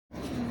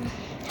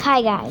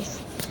Hi guys.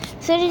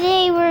 So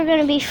today we're going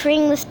to be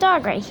freeing this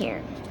dog right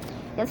here.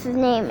 Guess his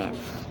name is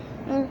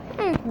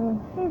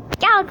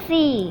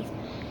Galaxy.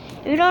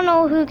 If you don't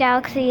know who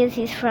Galaxy is,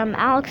 he's from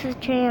Alex's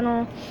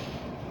channel.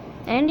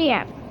 And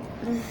yeah,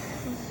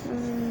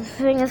 this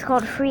thing is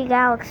called Free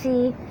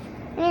Galaxy.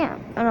 Yeah,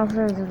 and also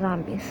there's a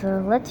zombie.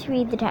 So let's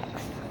read the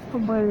text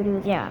before we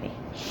do the zombie.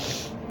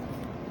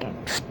 Okay.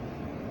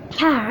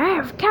 I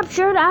have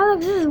captured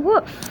Alex's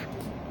wolf.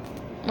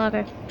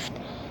 Okay.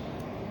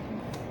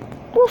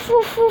 Woof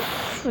woof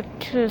woof,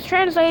 which is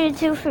translated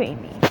to free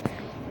me.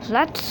 So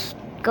let's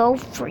go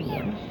free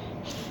him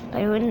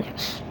by doing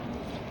this.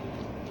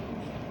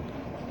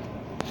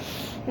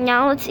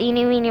 Now let's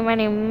eeny meeny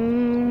miny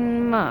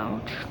moe.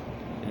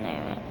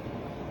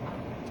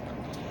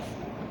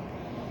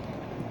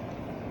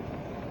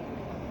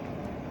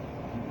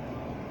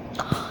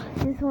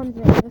 This one's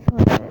it, this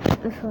one's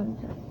it, this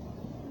one's it.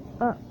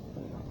 Oh,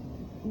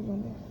 he's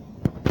in there.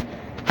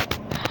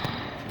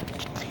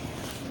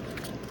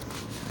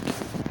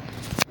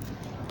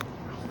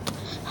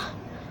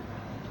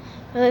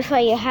 Really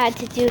thought you had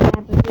to do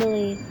that, but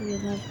really, you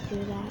have to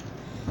do that.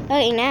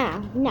 Okay,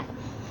 now, no.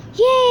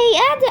 Yay!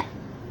 And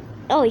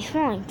oh, he's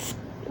flying.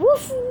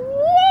 Woof!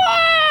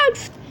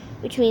 Woof!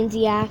 Which means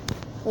yeah.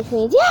 Which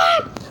means yeah.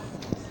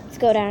 Let's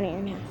go down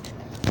here now.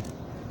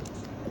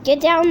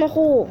 Get down the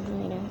hole.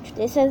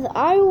 It says,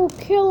 "I will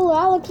kill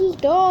Alex's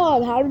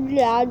dog."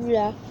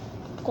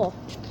 Cool.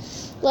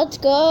 Let's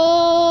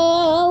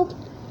go.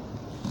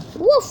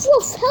 Woof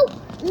woof!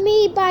 Help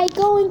me by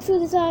going through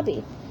the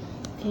zombie.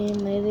 Okay,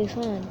 maybe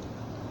fun.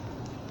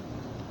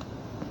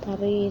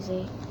 Probably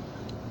easy.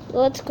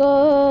 Let's go.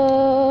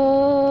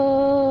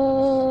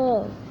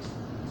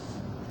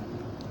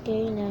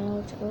 Okay, now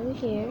let's go over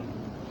here.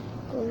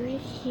 Go over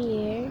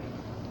here.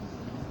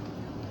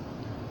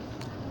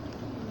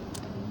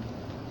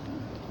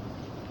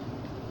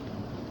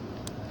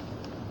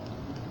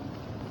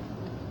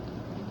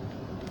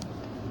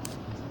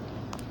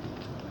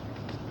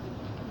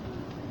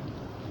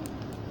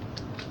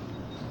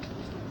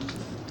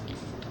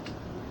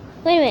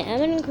 Wait a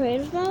minute, I'm in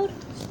creative mode?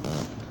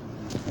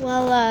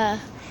 Well,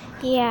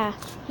 yeah.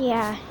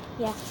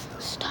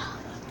 Stop.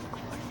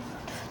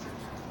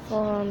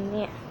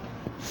 Yeah.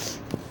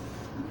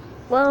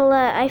 Well,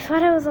 I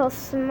thought I was all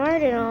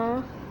smart and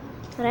all,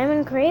 but I'm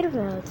in creative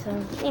mode, so,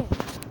 yeah.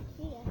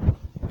 See ya.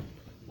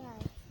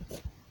 Bye.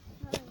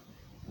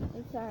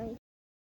 I'm sorry.